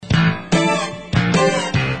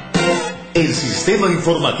El sistema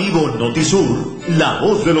informativo Notisur, la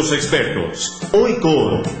voz de los expertos. Hoy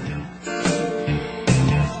con 8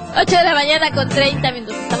 de la mañana con 30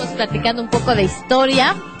 minutos. Estamos platicando un poco de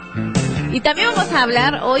historia. Y también vamos a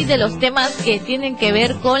hablar hoy de los temas que tienen que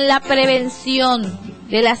ver con la prevención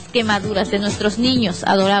de las quemaduras de nuestros niños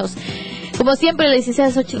adorados. Como siempre, la licenciada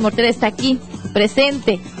Xochitl Mortera está aquí,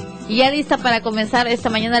 presente, y ya lista para comenzar esta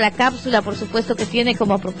mañana la cápsula, por supuesto, que tiene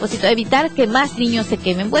como propósito evitar que más niños se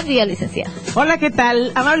quemen. Buen día, licenciada. Hola, ¿qué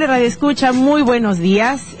tal? Amable radioescucha, muy buenos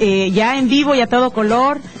días. Ya en vivo y a todo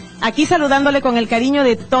color, aquí saludándole con el cariño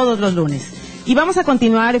de todos los lunes. Y vamos a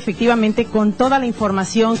continuar efectivamente con toda la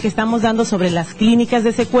información que estamos dando sobre las clínicas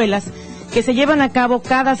de secuelas que se llevan a cabo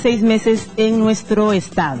cada 6 meses en nuestro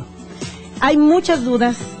estado. Hay muchas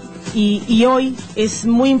dudas y hoy es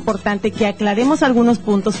muy importante que aclaremos algunos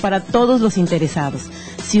puntos para todos los interesados.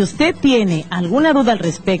 Si usted tiene alguna duda al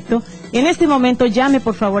respecto, en este momento llame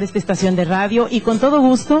por favor a esta estación de radio y con todo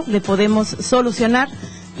gusto le podemos solucionar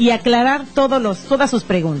y aclarar todas sus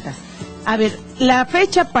preguntas. A ver, la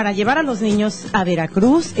fecha para llevar a los niños a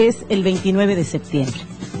Veracruz es el 29 de septiembre.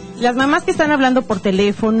 Las mamás que están hablando por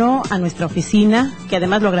teléfono a nuestra oficina, que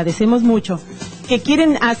además lo agradecemos mucho, que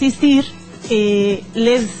quieren asistir,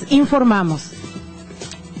 les informamos.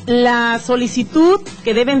 La solicitud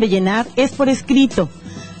que deben de llenar es por escrito.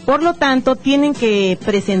 Por lo tanto, tienen que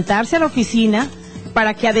presentarse a la oficina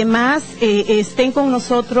para que además estén con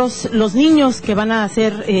nosotros los niños que van a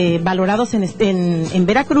ser valorados en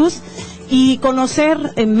Veracruz y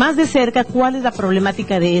conocer más de cerca cuál es la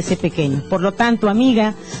problemática de ese pequeño. Por lo tanto,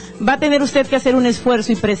 amiga, va a tener usted que hacer un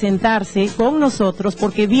esfuerzo y presentarse con nosotros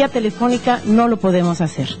porque vía telefónica no lo podemos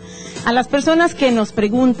hacer. A las personas que nos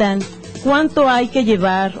preguntan cuánto hay que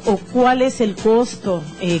llevar o cuál es el costo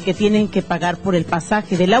que tienen que pagar por el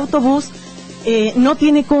pasaje del autobús, no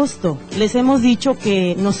tiene costo. Les hemos dicho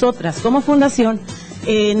que nosotras como fundación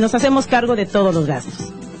nos hacemos cargo de todos los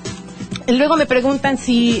gastos. Luego me preguntan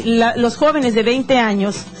si los jóvenes de 20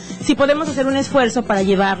 años, si podemos hacer un esfuerzo para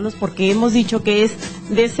llevarlos, porque hemos dicho que es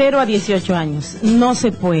de 0 a 18 años. No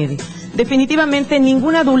se puede. Definitivamente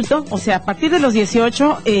ningún adulto, o sea, a partir de los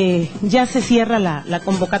 18 ya se cierra la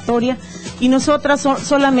convocatoria y nosotras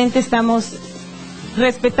solamente estamos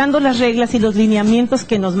respetando las reglas y los lineamientos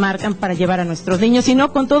que nos marcan para llevar a nuestros niños, si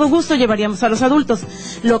no, con todo gusto llevaríamos a los adultos.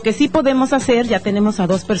 Lo que sí podemos hacer, ya tenemos a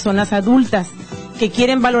 2 personas adultas que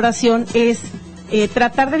quieren valoración, es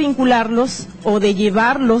tratar de vincularlos o de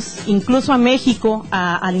llevarlos incluso a México,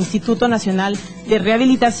 al Instituto Nacional de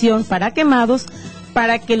Rehabilitación para Quemados,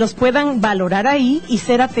 para que los puedan valorar ahí y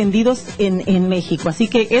ser atendidos en México. Así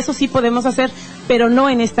que eso sí podemos hacer, pero no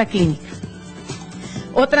en esta clínica.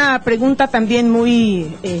 Otra pregunta también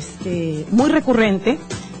muy recurrente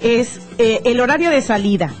es el horario de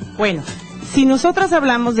salida. Bueno, si nosotras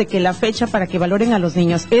hablamos de que la fecha para que valoren a los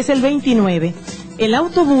niños es el 29, el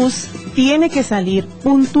autobús tiene que salir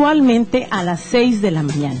puntualmente a las 6 de la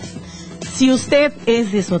mañana. Si usted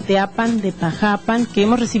es de Soteapan, de Pajapan, que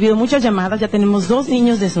hemos recibido muchas llamadas, ya tenemos 2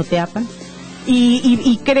 niños de Soteapan,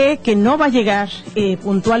 y cree que no va a llegar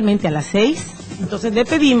puntualmente a las 6, entonces le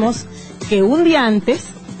pedimos que un día antes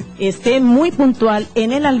esté muy puntual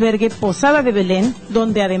en el albergue Posada de Belén,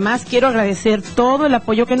 donde además quiero agradecer todo el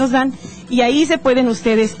apoyo que nos dan, y ahí se pueden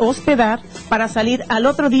ustedes hospedar para salir al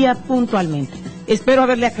otro día puntualmente. Espero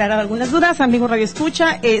haberle aclarado algunas dudas, amigo Radio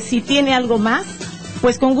Escucha. Si tiene algo más,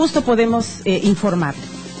 pues con gusto podemos informarle.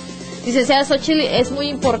 Licenciada Xochitl, es muy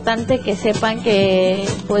importante que sepan que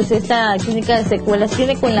pues esta clínica de secuelas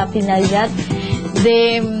tiene con la finalidad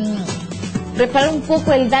de reparar un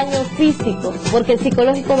poco el daño físico, porque el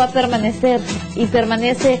psicológico va a permanecer y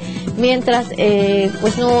permanece mientras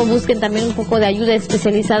pues no busquen también un poco de ayuda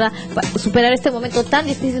especializada para superar este momento tan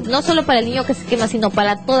difícil, no solo para el niño que se quema, sino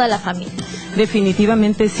para toda la familia.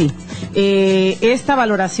 Definitivamente sí. Esta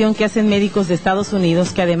valoración que hacen médicos de Estados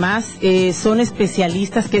Unidos, que además son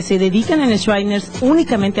especialistas que se dedican en el Shriners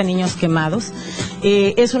únicamente a niños quemados,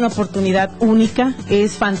 es una oportunidad única,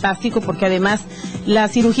 es fantástico porque además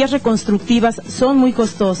las cirugías reconstructivas son muy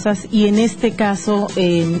costosas y en este caso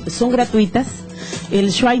son gratuitas. El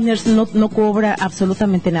Shriners no cobra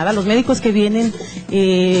absolutamente nada. Los médicos que vienen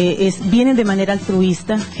vienen de manera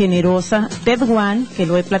altruista, generosa. Ted One, que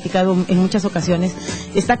lo he platicado en muchas ocasiones,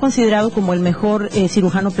 está considerado como el mejor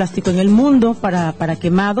cirujano plástico en el mundo para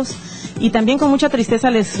quemados. Y también con mucha tristeza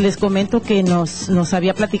les comento que nos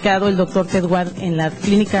había platicado el doctor Ted One en la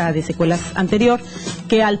clínica de secuelas anterior,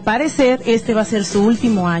 que al parecer este va a ser su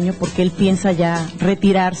último año porque él piensa ya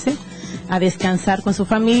retirarse a descansar con su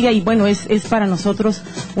familia y bueno, es para nosotros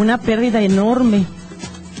una pérdida enorme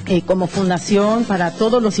como fundación, para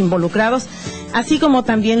todos los involucrados, así como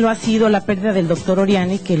también lo ha sido la pérdida del doctor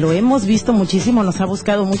Oriani, que lo hemos visto muchísimo, nos ha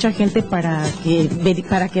buscado mucha gente para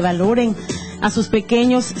que valoren a sus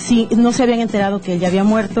pequeños si no se habían enterado que él ya había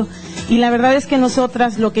muerto. Y la verdad es que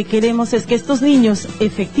nosotras lo que queremos es que estos niños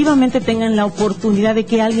efectivamente tengan la oportunidad de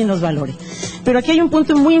que alguien los valore. Pero aquí hay un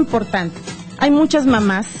punto muy importante. Hay muchas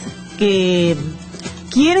mamás que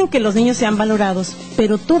quieren que los niños sean valorados,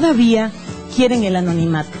 pero todavía quieren el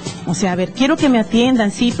anonimato. O sea, a ver, quiero que me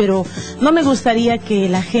atiendan, sí, pero no me gustaría que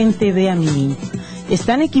la gente vea a mi niño.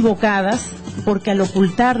 Están equivocadas porque al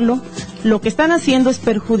ocultarlo, lo que están haciendo es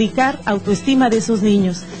perjudicar autoestima de esos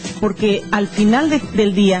niños, porque al final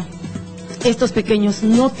del día, estos pequeños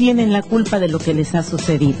no tienen la culpa de lo que les ha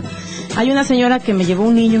sucedido. Hay una señora que me llevó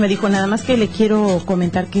un niño y me dijo, nada más que le quiero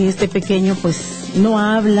comentar que este pequeño pues no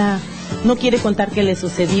habla, no quiere contar qué le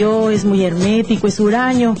sucedió, es muy hermético, es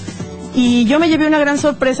huraño. Y yo me llevé una gran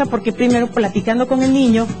sorpresa porque primero platicando con el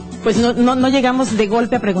niño, pues no llegamos de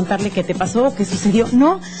golpe a preguntarle qué te pasó, qué sucedió.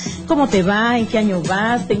 No, ¿cómo te va? ¿En qué año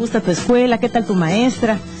vas? ¿Te gusta tu escuela? ¿Qué tal tu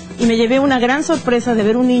maestra? Y me llevé una gran sorpresa de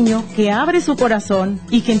ver un niño que abre su corazón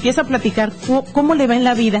y que empieza a platicar cómo le va en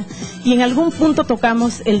la vida. Y en algún punto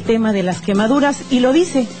tocamos el tema de las quemaduras y lo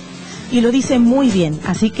dice muy bien.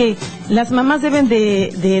 Así que las mamás deben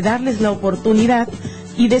de darles la oportunidad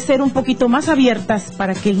y de ser un poquito más abiertas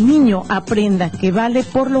para que el niño aprenda que vale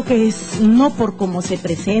por lo que es, no por cómo se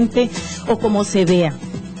presente o cómo se vea.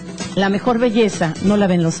 La mejor belleza no la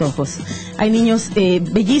ven los ojos. Hay niños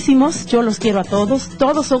bellísimos, yo los quiero a todos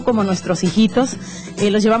son como nuestros hijitos,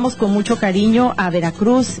 los llevamos con mucho cariño a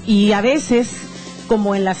Veracruz y a veces,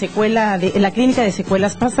 como en la clínica de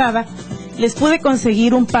secuelas pasada, les pude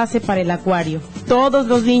conseguir un pase para el acuario. Todos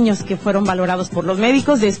los niños que fueron valorados por los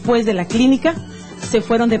médicos después de la clínica se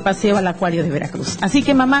fueron de paseo al acuario de Veracruz. Así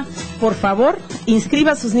que mamá, por favor,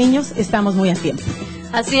 inscriba a sus niños, estamos muy a tiempo.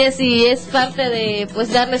 Así es, y es parte de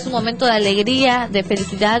pues darles un momento de alegría, de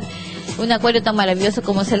felicidad, un acuario tan maravilloso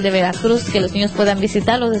como es el de Veracruz, que los niños puedan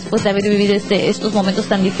visitarlo después de haber vivido estos momentos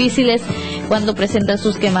tan difíciles cuando presentan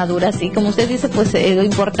sus quemaduras. Y como usted dice, pues lo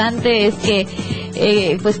importante es que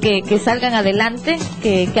salgan adelante,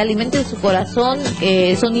 que alimenten su corazón,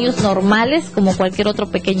 que son niños normales como cualquier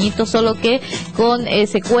otro pequeñito, solo que con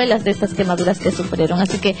secuelas de estas quemaduras que sufrieron.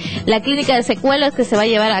 Así que la clínica de secuelas que se va a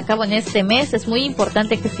llevar a cabo en este mes, es muy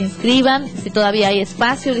importante que se inscriban, si todavía hay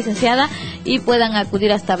espacio, licenciada, y puedan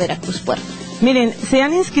acudir hasta Veracruz Puerto. Miren, se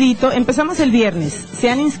han inscrito, empezamos el viernes, se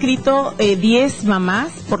han inscrito 10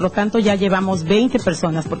 mamás, por lo tanto ya llevamos 20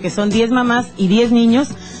 personas, porque son 10 mamás y 10 niños,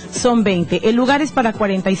 son 20. El lugar es para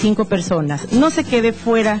 45 personas. No se quede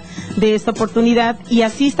fuera de esta oportunidad y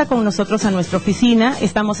asista con nosotros a nuestra oficina.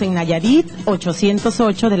 Estamos en Nayarit,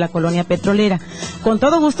 808 de la Colonia Petrolera. Con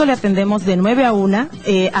todo gusto le atendemos de 9 a 1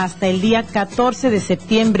 hasta el día 14 de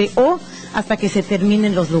septiembre o hasta que se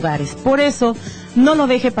terminen los lugares. Por eso, no lo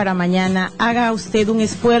deje para mañana, haga usted un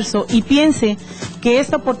esfuerzo y piense que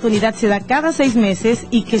esta oportunidad se da cada 6 meses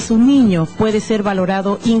y que su niño puede ser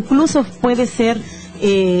valorado, incluso puede ser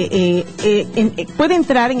puede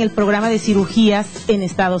entrar en el programa de cirugías en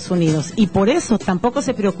Estados Unidos, y por eso tampoco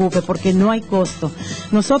se preocupe, porque no hay costo.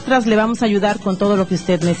 Nosotras le vamos a ayudar con todo lo que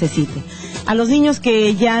usted necesite. A los niños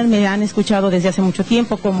que ya me han escuchado desde hace mucho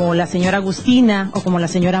tiempo, como la señora Agustina o como la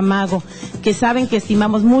señora Mago, que saben que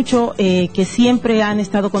estimamos mucho, que siempre han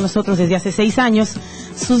estado con nosotros desde hace 6 años,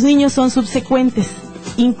 sus niños son subsecuentes.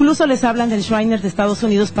 Incluso les hablan del Shriner de Estados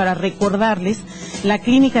Unidos para recordarles la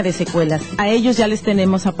clínica de secuelas. A ellos ya les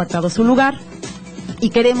tenemos apartado su lugar y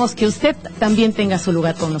queremos que usted también tenga su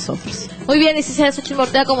lugar con nosotros. Muy bien, licenciada Xochitl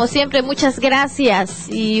Ortega, como siempre, muchas gracias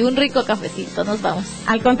y un rico cafecito. Nos vamos.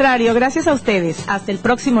 Al contrario, gracias a ustedes. Hasta el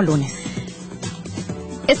próximo lunes.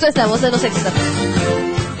 Esto es La Voz de los Expertos.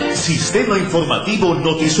 Sistema Informativo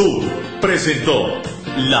Notisur presentó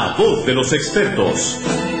La Voz de los Expertos.